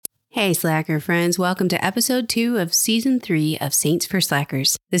Hey, Slacker friends. Welcome to episode 2 of season 3 of Saints for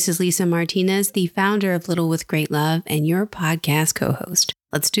Slackers. This is Lisa Martinez, the founder of Little with Great Love and your podcast co-host.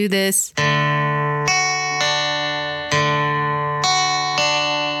 Let's do this. Don't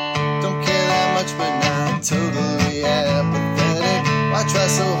care that much, but not totally apathetic. Why try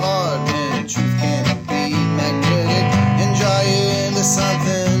so hard when truth can't be magnetic? And draw you into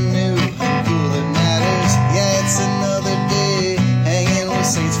something new and cool that matters. Yeah, it's another day hanging with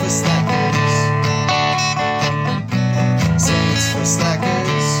Saints for Slackers. Saints for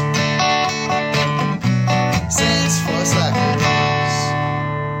Slackers. Saints for Slackers.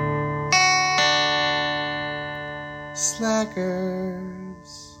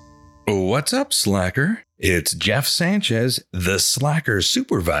 Slackers. What's up, Slacker? It's Jeff Sanchez, the Slacker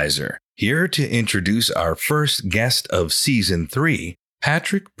Supervisor, here to introduce our first guest of Season 3,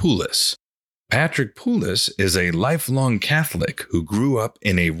 Patrick Poulos. Patrick Poulos is a lifelong Catholic who grew up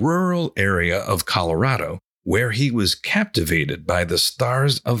in a rural area of Colorado, where he was captivated by the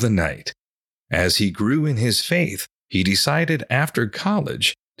stars of the night. As he grew in his faith, he decided after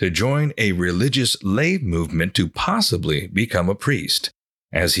college to join a religious lay movement to possibly become a priest.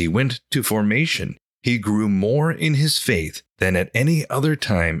 As he went to formation, he grew more in his faith than at any other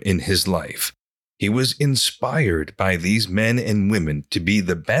time in his life. He was inspired by these men and women to be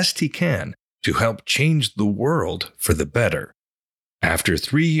the best he can to help change the world for the better. After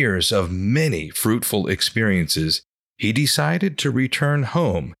 3 years of many fruitful experiences, he decided to return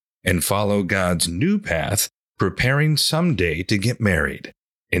home and follow God's new path, preparing someday to get married.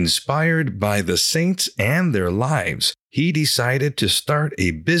 Inspired by the saints and their lives, he decided to start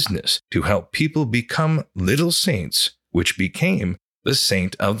a business to help people become little saints, which became the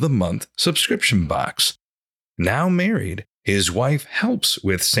Saint of the Month subscription box. Now married, his wife helps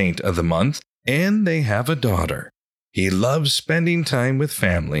with Saint of the Month, and they have a daughter. He loves spending time with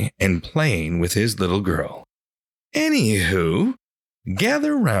family and playing with his little girl. Anywho,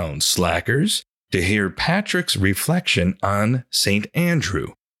 gather round, Slackers, to hear Patrick's reflection on St.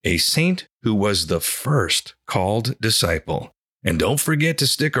 Andrew, a saint who was the first called disciple. And don't forget to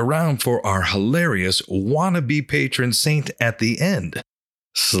stick around for our hilarious wannabe patron saint at the end.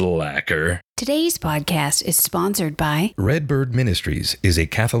 Slacker. Today's podcast is sponsored by Redbird Ministries is a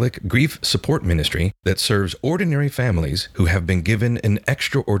Catholic grief support ministry that serves ordinary families who have been given an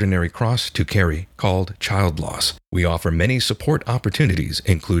extraordinary cross to carry called child loss. We offer many support opportunities,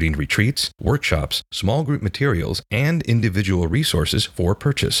 including retreats, workshops, small group materials, and individual resources for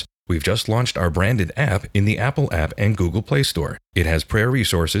purchase. We've just launched our branded app in the Apple App and Google Play Store. It has prayer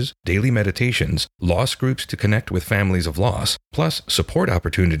resources, daily meditations, loss groups to connect with families of loss, plus support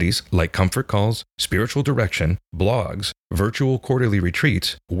opportunities like comfort calls, spiritual direction, blogs, virtual quarterly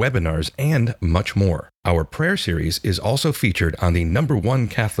retreats, webinars, and much more. Our prayer series is also featured on the #1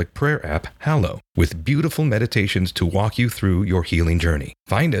 Catholic prayer app, Hallow, with beautiful meditations to walk you through your healing journey.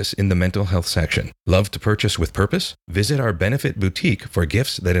 Find us in the mental health section. Love to purchase with purpose? Visit our benefit boutique for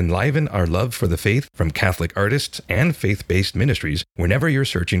gifts that enliven our love for the faith from Catholic artists and faith-based ministries whenever you're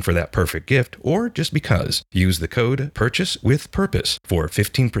searching for that perfect gift or just because. Use the code PURCHASE-WITH-PURPOSE for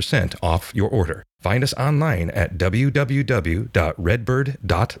 15% off your order. Find us online at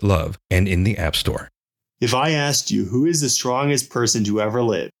www.redbird.love and in the App Store. If I asked you who is the strongest person to ever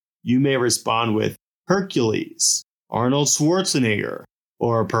live, you may respond with Hercules, Arnold Schwarzenegger,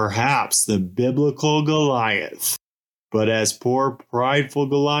 or perhaps the biblical Goliath. But as poor prideful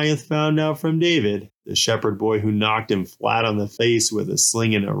Goliath found out from David, the shepherd boy who knocked him flat on the face with a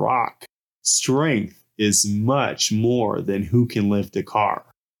sling and a rock, strength is much more than who can lift a car.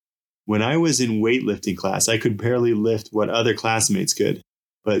 When I was in weightlifting class, I could barely lift what other classmates could.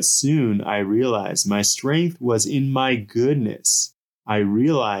 But soon I realized my strength was in my goodness. I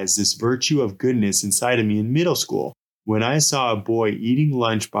realized this virtue of goodness inside of me in middle school when I saw a boy eating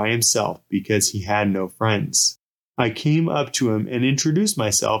lunch by himself because he had no friends. I came up to him and introduced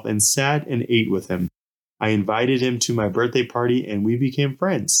myself and sat and ate with him. I invited him to my birthday party and we became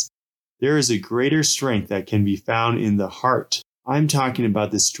friends. There is a greater strength that can be found in the heart. I'm talking about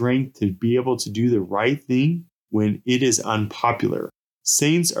the strength to be able to do the right thing when it is unpopular.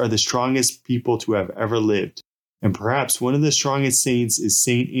 Saints are the strongest people to have ever lived, and perhaps one of the strongest saints is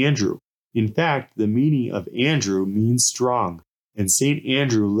Saint Andrew. In fact, the meaning of Andrew means strong, and Saint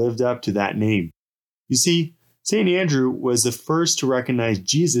Andrew lived up to that name. You see, Saint Andrew was the first to recognize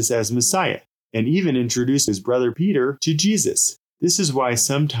Jesus as Messiah, and even introduced his brother Peter to Jesus. This is why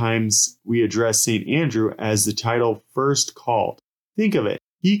sometimes we address Saint Andrew as the title first called. Think of it.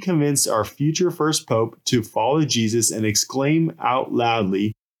 He convinced our future first pope to follow Jesus and exclaim out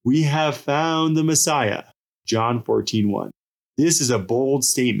loudly, "We have found the Messiah." John 14:1. This is a bold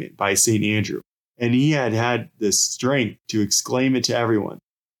statement by St. Andrew, and he had the strength to exclaim it to everyone.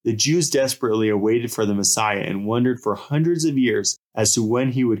 The Jews desperately awaited for the Messiah and wondered for hundreds of years as to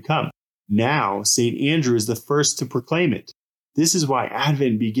when he would come. Now, St. Andrew is the first to proclaim it. This is why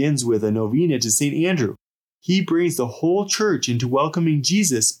Advent begins with a novena to St. Andrew. He brings the whole church into welcoming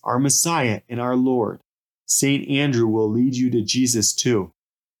Jesus, our Messiah and our Lord. St. Andrew will lead you to Jesus too.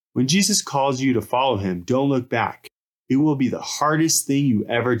 When Jesus calls you to follow him, don't look back. It will be the hardest thing you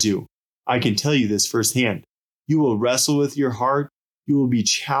ever do. I can tell you this firsthand. You will wrestle with your heart. You will be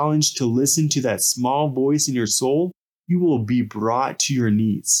challenged to listen to that small voice in your soul. You will be brought to your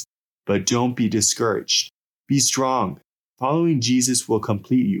knees. But don't be discouraged. Be strong. Following Jesus will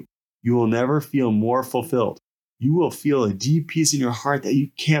complete you. You will never feel more fulfilled. You will feel a deep peace in your heart that you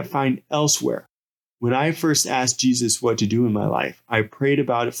can't find elsewhere. When I first asked Jesus what to do in my life, I prayed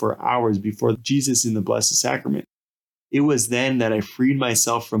about it for hours before Jesus in the Blessed Sacrament. It was then that I freed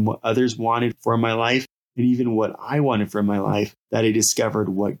myself from what others wanted for my life and even what I wanted for my life, that I discovered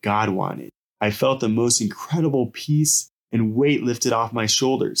what God wanted. I felt the most incredible peace and weight lifted off my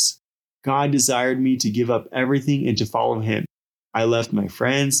shoulders. God desired me to give up everything and to follow him. I left my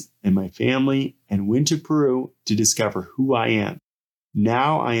friends and my family and went to Peru to discover who I am.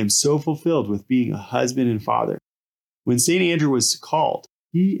 Now I am so fulfilled with being a husband and father. When St. Andrew was called,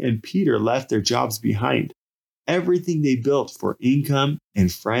 he and Peter left their jobs behind. Everything they built for income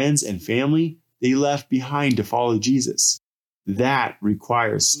and friends and family, they left behind to follow Jesus. That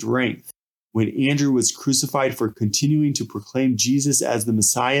requires strength. When Andrew was crucified for continuing to proclaim Jesus as the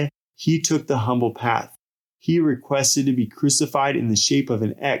Messiah, he took the humble path. He requested to be crucified in the shape of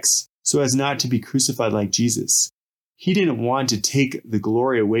an X so as not to be crucified like Jesus. He didn't want to take the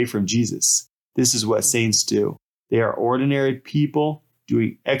glory away from Jesus. This is what saints do. They are ordinary people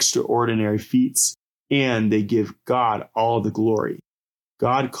doing extraordinary feats, and they give God all the glory.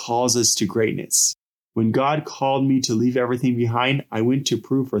 God calls us to greatness. When God called me to leave everything behind, I went to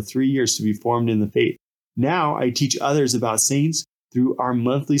Peru for 3 years to be formed in the faith. Now I teach others about saints through our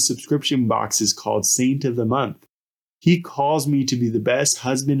monthly subscription boxes called Saint of the Month. He calls me to be the best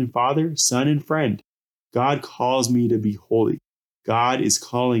husband and father, son and friend. God calls me to be holy. God is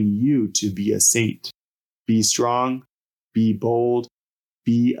calling you to be a saint. Be strong, be bold,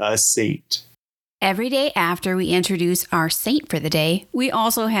 be a saint. Every day after we introduce our saint for the day, we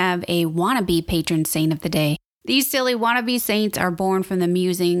also have a wannabe patron saint of the day. These silly wannabe saints are born from the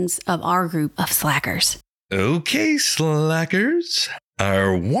musings of our group of slackers. Okay, slackers.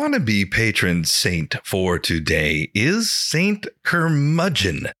 Our wannabe patron saint for today is Saint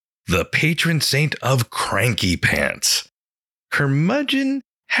Curmudgeon, the patron saint of cranky pants. Curmudgeon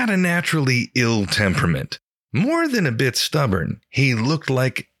had a naturally ill temperament. More than a bit stubborn, he looked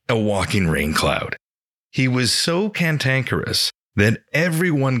like a walking rain cloud. He was so cantankerous that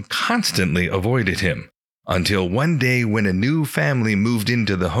everyone constantly avoided him, until one day when a new family moved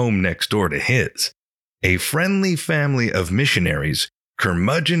into the home next door to his. A friendly family of missionaries,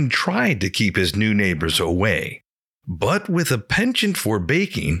 Curmudgeon tried to keep his new neighbors away. But with a penchant for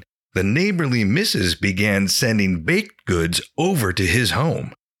baking, the neighborly missus began sending baked goods over to his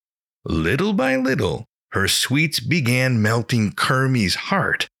home. Little by little, her sweets began melting Kermie's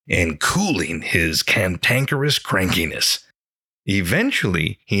heart and cooling his cantankerous crankiness.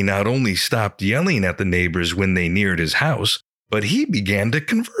 Eventually, he not only stopped yelling at the neighbors when they neared his house, but he began to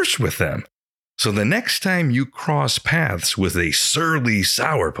converse with them. So the next time you cross paths with a surly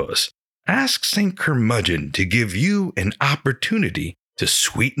sourpuss, ask St. Curmudgeon to give you an opportunity to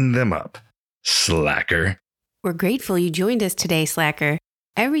sweeten them up. Slacker. We're grateful you joined us today, Slacker.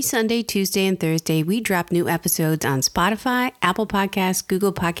 Every Sunday, Tuesday, and Thursday, we drop new episodes on Spotify, Apple Podcasts,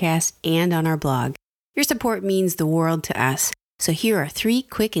 Google Podcasts, and on our blog. Your support means the world to us. So here are 3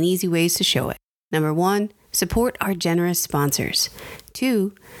 quick and easy ways to show it. Number 1, support our generous sponsors.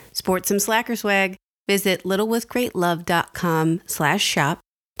 2, sport some Slacker swag. Visit littlewithgreatlove.com/shop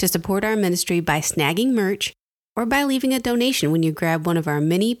to support our ministry by snagging merch or by leaving a donation when you grab one of our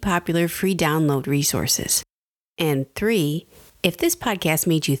many popular free download resources. And 3, if this podcast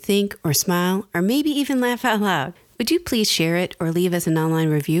made you think or smile or maybe even laugh out loud, would you please share it or leave us an online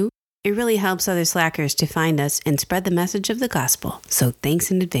review? It really helps other slackers to find us and spread the message of the gospel, so thanks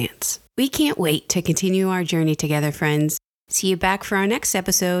in advance. We can't wait to continue our journey together, friends. See you back for our next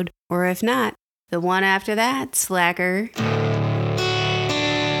episode, or if not, the one after that, slacker.